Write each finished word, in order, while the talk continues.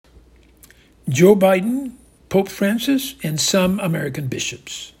Joe Biden, Pope Francis, and some American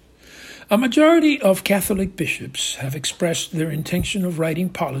bishops. A majority of Catholic bishops have expressed their intention of writing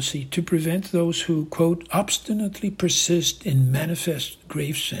policy to prevent those who, quote, obstinately persist in manifest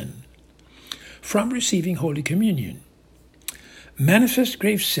grave sin from receiving Holy Communion. Manifest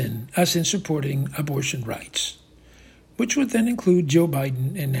grave sin as in supporting abortion rights, which would then include Joe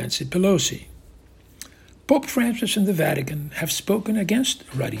Biden and Nancy Pelosi. Pope Francis and the Vatican have spoken against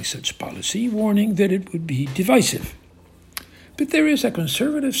writing such policy, warning that it would be divisive. But there is a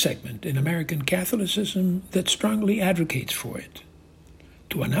conservative segment in American Catholicism that strongly advocates for it.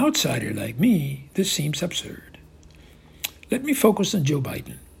 To an outsider like me, this seems absurd. Let me focus on Joe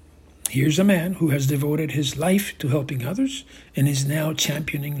Biden. Here's a man who has devoted his life to helping others and is now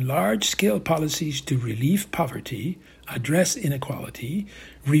championing large-scale policies to relieve poverty, address inequality,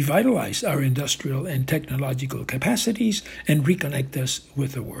 revitalize our industrial and technological capacities, and reconnect us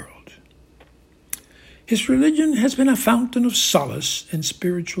with the world. His religion has been a fountain of solace and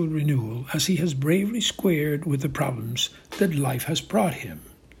spiritual renewal as he has bravely squared with the problems that life has brought him.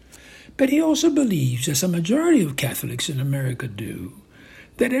 But he also believes, as a majority of Catholics in America do,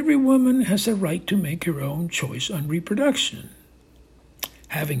 that every woman has a right to make her own choice on reproduction.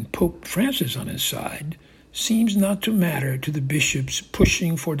 Having Pope Francis on his side seems not to matter to the bishops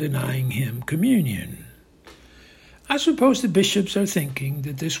pushing for denying him communion. I suppose the bishops are thinking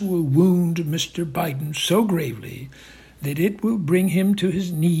that this will wound Mr. Biden so gravely that it will bring him to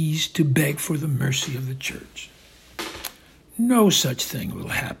his knees to beg for the mercy of the church. No such thing will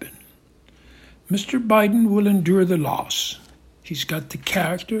happen. Mr. Biden will endure the loss. He's got the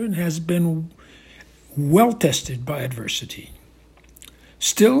character and has been well tested by adversity.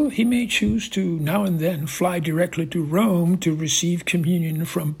 Still, he may choose to now and then fly directly to Rome to receive communion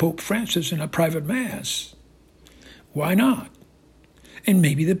from Pope Francis in a private mass. Why not? And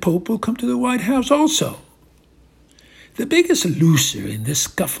maybe the Pope will come to the White House also. The biggest loser in this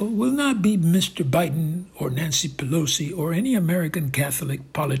scuffle will not be Mr. Biden or Nancy Pelosi or any American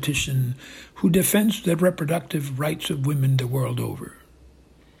Catholic politician who defends the reproductive rights of women the world over.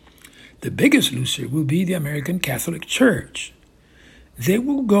 The biggest loser will be the American Catholic Church. They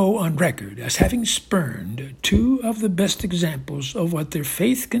will go on record as having spurned two of the best examples of what their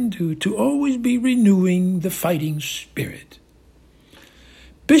faith can do to always be renewing the fighting spirit.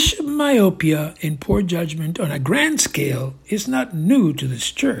 Bishop myopia and poor judgment on a grand scale is not new to this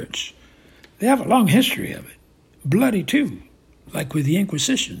church. They have a long history of it. Bloody too, like with the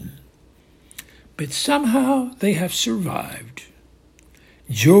Inquisition. But somehow they have survived.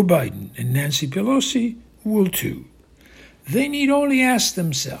 Joe Biden and Nancy Pelosi will too. They need only ask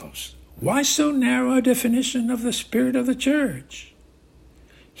themselves, why so narrow a definition of the spirit of the church?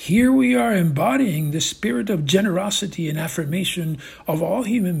 Here we are embodying the spirit of generosity and affirmation of all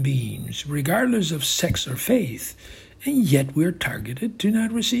human beings, regardless of sex or faith, and yet we're targeted to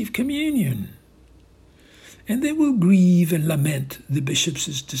not receive communion. And they will grieve and lament the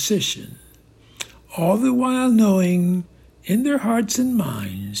bishop's decision, all the while knowing in their hearts and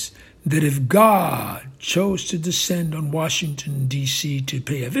minds that if God chose to descend on Washington, D.C. to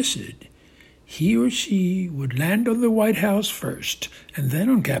pay a visit, he or she would land on the White House first and then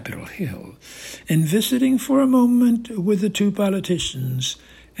on Capitol Hill, and visiting for a moment with the two politicians,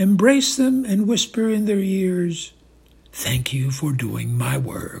 embrace them and whisper in their ears, "Thank you for doing my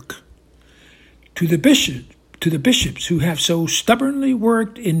work." To the bishops who have so stubbornly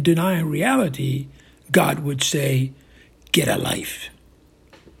worked in denying reality, God would say, "Get a life."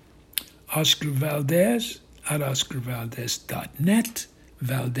 Oscar Valdez at oscarvaldez.net,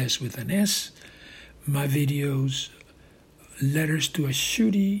 Valdez with an S. My videos, Letters to a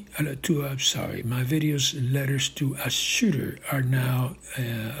Shooter, are now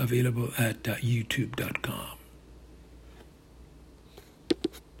available at youtube.com.